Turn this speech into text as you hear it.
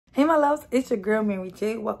Hey my loves, it's your girl Mary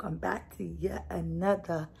J. Welcome back to yet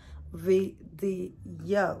another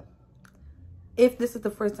video. If this is the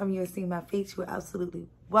first time you're seeing my face, you're absolutely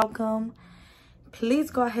welcome.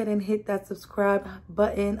 Please go ahead and hit that subscribe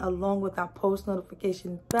button along with our post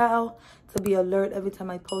notification bell to be alert every time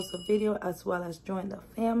I post a video, as well as join the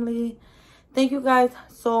family. Thank you guys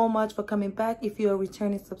so much for coming back. If you're a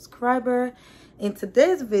returning subscriber, in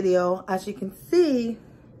today's video, as you can see,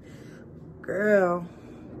 girl,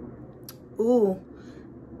 ooh,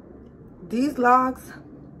 these locks,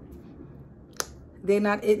 they're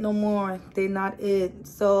not it no more. They're not it.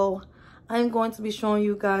 So I'm going to be showing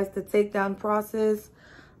you guys the takedown process.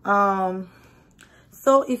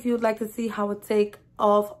 So if you'd like to see how I take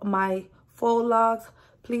off my faux locks,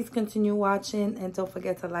 please continue watching, and don't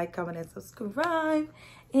forget to like, comment, and subscribe,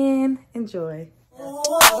 and enjoy.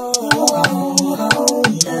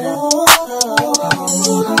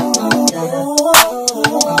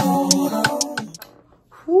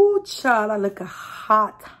 Whoo, child, I look a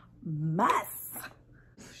hot mess.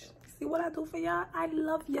 See what I do for y'all? I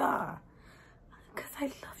love y'all. Because I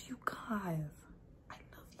love you guys. I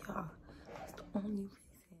love y'all. That's the only reason.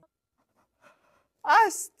 I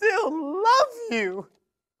still love you.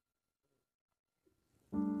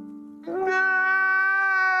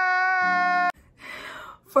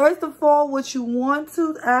 First of all, what you want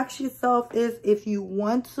to ask yourself is if you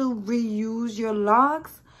want to reuse your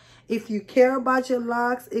locks, if you care about your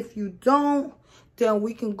locks. If you don't, then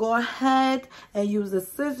we can go ahead and use the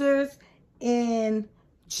scissors and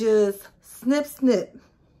just snip, snip,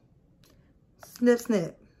 snip,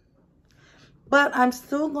 snip. But I'm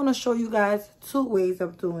still going to show you guys two ways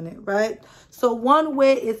of doing it, right? So one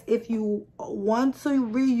way is if you want to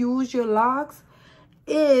reuse your locks,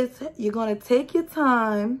 is you're going to take your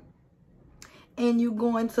time and you're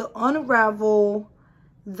going to unravel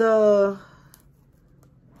the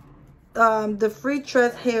free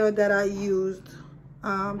tress hair that I used,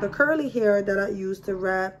 the curly hair that I used to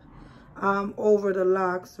wrap over the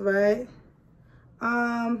locks, right?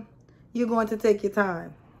 You're going to take your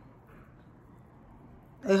time.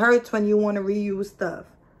 It hurts when you want to reuse stuff,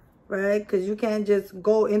 right? Because you can't just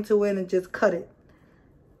go into it and just cut it.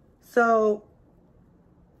 So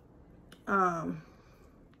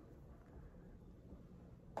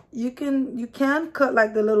you can cut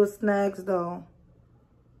like the little snags though,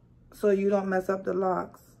 so you don't mess up the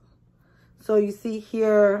locks. So you see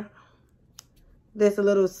here, there's a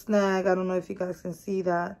little snag. I don't know if you guys can see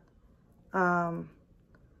that.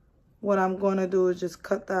 What I'm going to do is just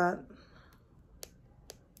cut that,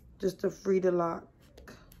 just to free the lock,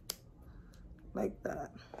 like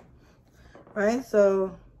that, right?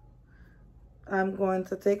 So I'm going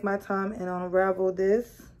to take my time and unravel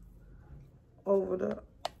this over the,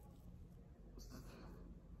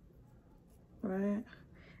 right?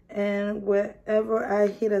 And wherever I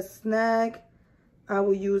hit a snag, I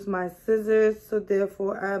will use my scissors. So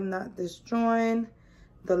therefore, I'm not destroying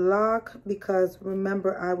the lock, because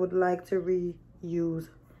remember, I would like to reuse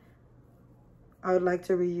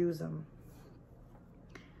them.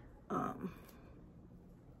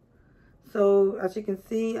 So as you can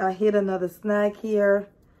see, I hit another snag here.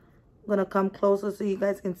 I'm gonna come closer so you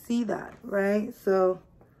guys can see that, right? So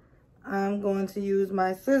I'm going to use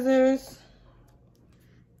my scissors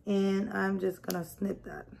and I'm just gonna snip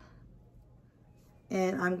that.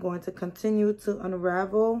 And I'm going to continue to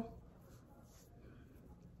unravel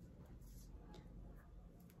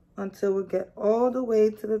until we get all the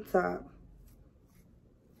way to the top.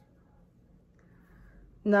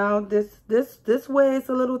 Now this way is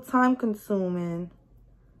a little time consuming.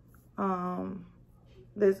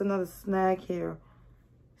 There's another snag here.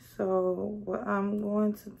 So what I'm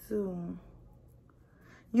going to do,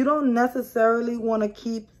 you don't necessarily want to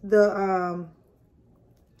keep the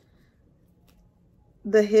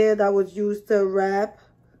hair that was used to wrap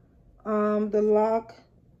the lock.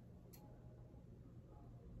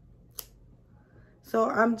 So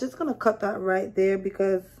I'm just gonna cut that right there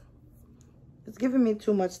because it's giving me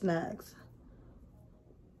too much snags.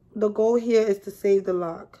 The goal here is to save the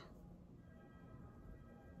lock.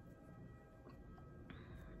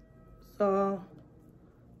 So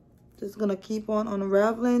just gonna keep on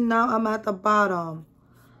unraveling. Now I'm at the bottom.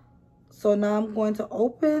 So now I'm going to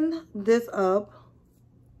open this up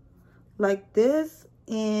like this,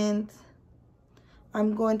 and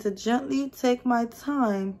I'm going to gently take my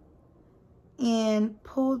time and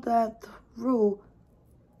pull that through.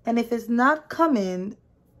 And if it's not coming,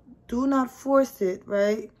 do not force it,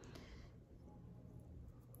 right?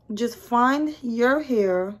 Just find your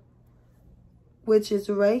hair, which is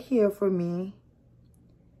right here for me.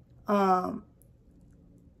 And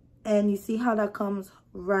you see how that comes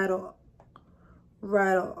right off.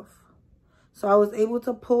 Right off. So I was able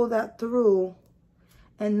to pull that through,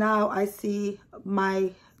 and now I see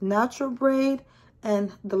my natural braid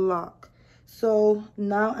and the lock. So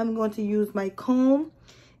now I'm going to use my comb,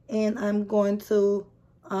 and I'm going to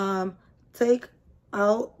take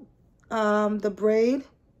out the braid.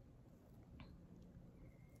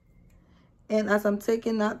 And as I'm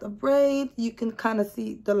taking out the braid, you can kind of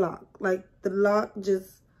see the lock. Like the lock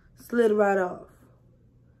just slid right off.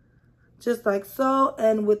 Just like so.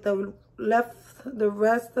 And with the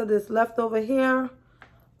rest of this leftover hair,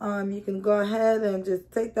 you can go ahead and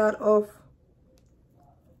just take that off.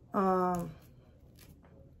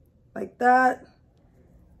 Like that.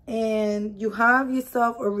 And you have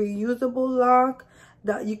yourself a reusable lock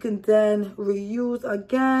that you can then reuse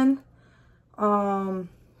again.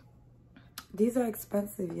 These are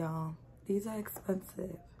expensive, y'all. These are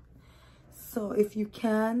expensive. So if you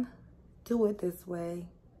can do it this way,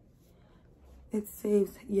 it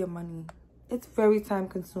saves your money. It's very time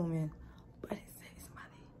consuming, but it saves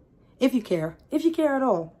money. If you care at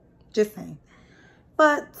all, just saying.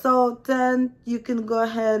 But so then you can go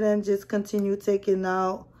ahead and just continue taking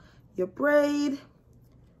out your braid,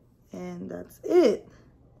 and that's it.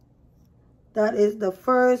 That is the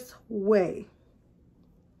first way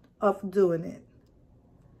of doing it.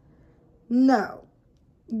 Now,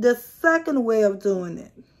 the second way of doing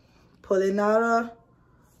it, pulling out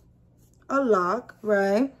a lock,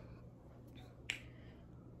 right?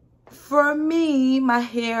 For me, my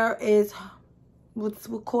hair is, we'll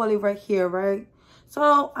call it right here, right?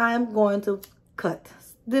 So I'm going to cut.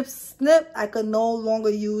 Snip. I can no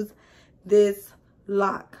longer use this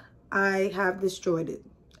lock. I have destroyed it.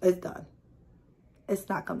 It's done. It's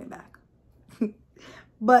not coming back.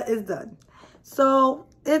 But it's done. So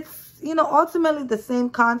it's, you know, ultimately the same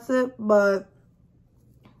concept, but,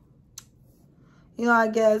 you know, I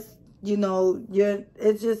guess, you know,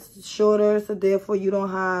 it's just shorter, so therefore you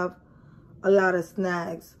don't have a lot of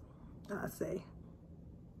snags, I say.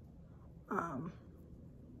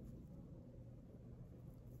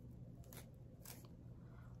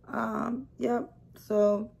 Yep.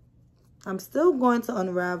 So I'm still going to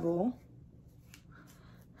unravel.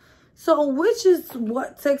 So, which is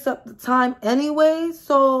what takes up the time anyway.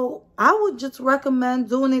 So, I would just recommend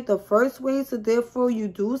doing it the first way. So, therefore, you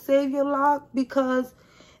do save your lock. Because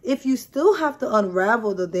if you still have to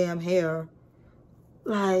unravel the damn hair,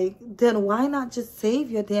 like, then why not just save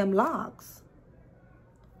your damn locks?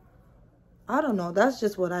 I don't know. That's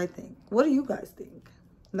just what I think. What do you guys think?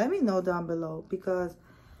 Let me know down below. Because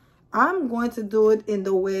I'm going to do it in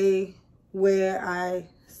the way where I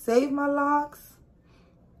save my locks.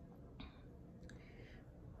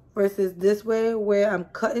 Versus this way where I'm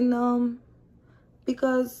cutting them.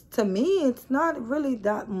 Because to me, it's not really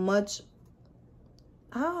that much.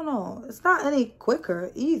 I don't know. It's not any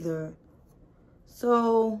quicker either.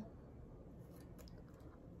 So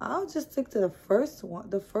I'll just stick to the first one,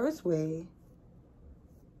 the first way.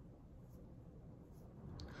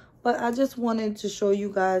 But I just wanted to show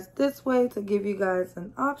you guys this way to give you guys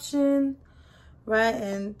an option. Right?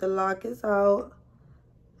 And the lock is out.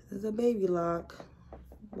 It's a baby lock.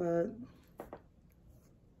 But,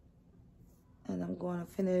 and I'm going to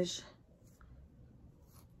finish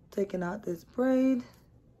taking out this braid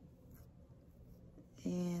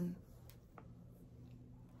and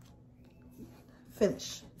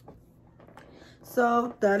finish.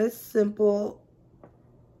 So that is simple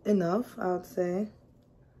enough, I would say.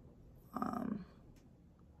 I'm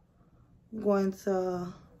going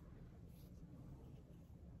to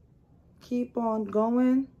keep on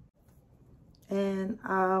going. And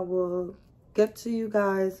I will get to you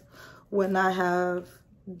guys when I have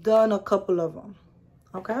done a couple of them.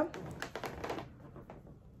 Okay?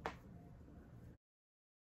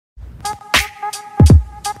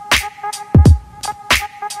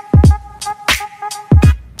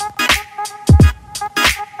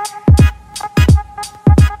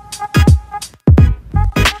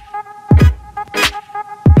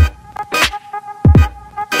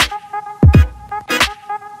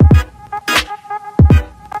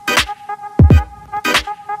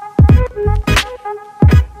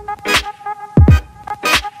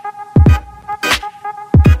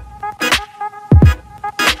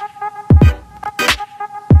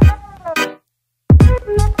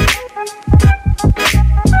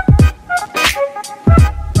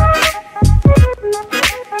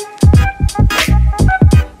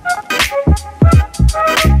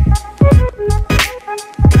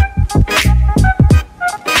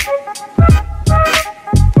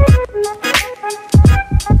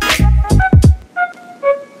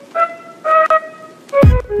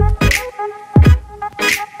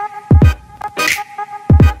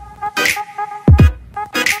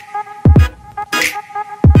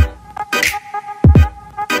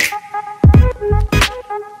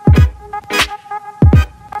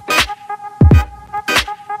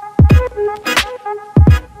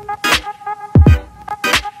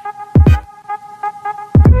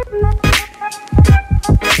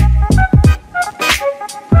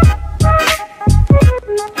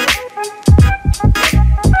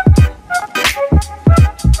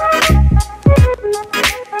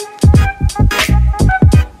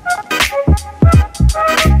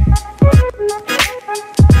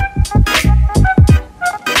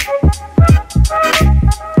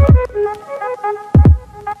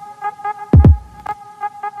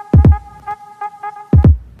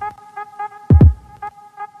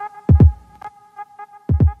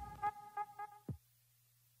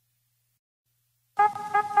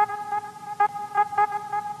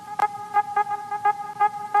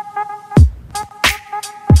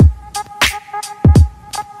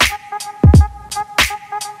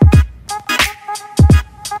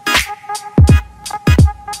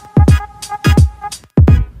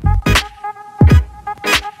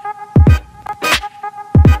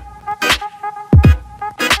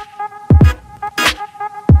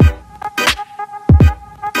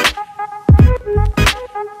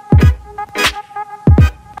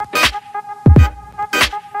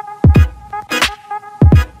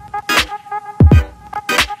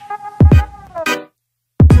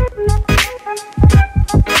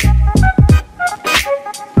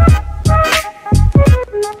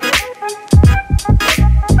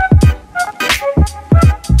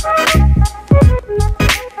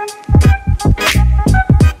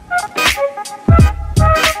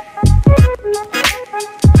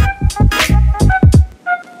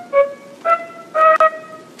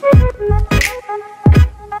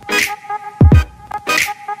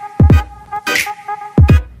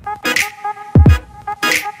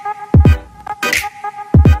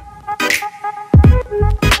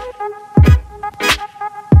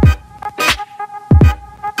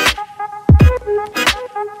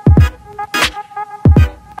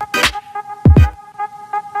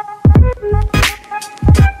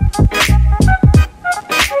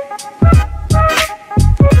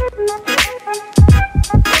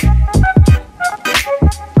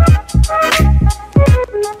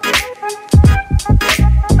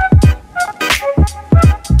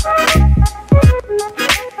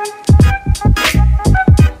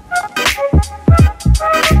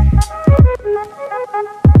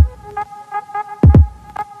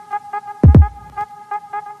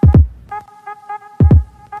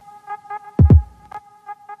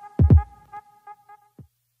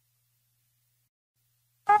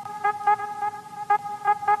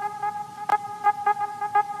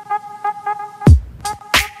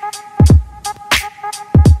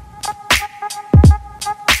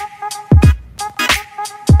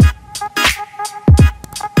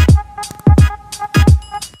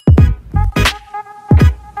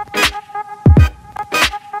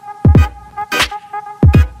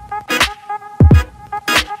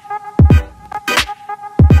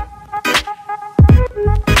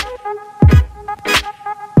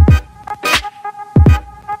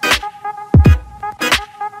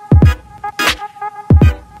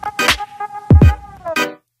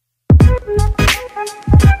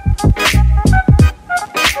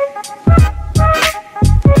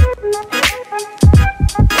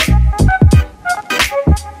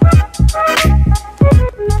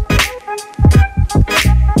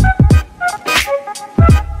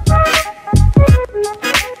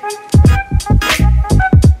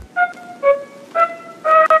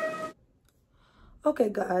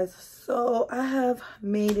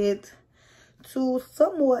 to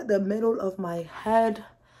somewhat the middle of my head.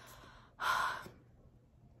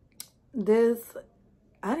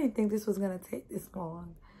 I didn't think this was going to take this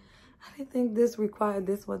long. I didn't think this required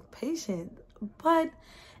this much patience. But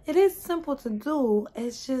it is simple to do.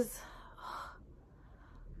 It's just,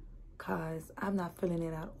 guys, I'm not feeling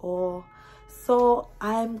it at all. So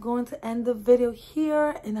I'm going to end the video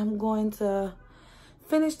here, and I'm going to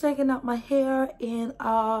finish taking out my hair, and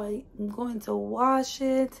I'm going to wash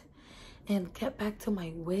it and get back to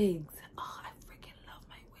my wigs. Oh, I freaking love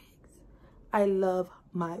my wigs. I love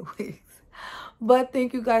my wigs. But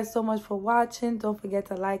thank you guys so much for watching. Don't forget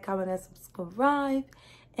to like, comment, and subscribe.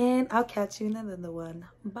 And I'll catch you in another one.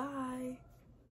 Bye.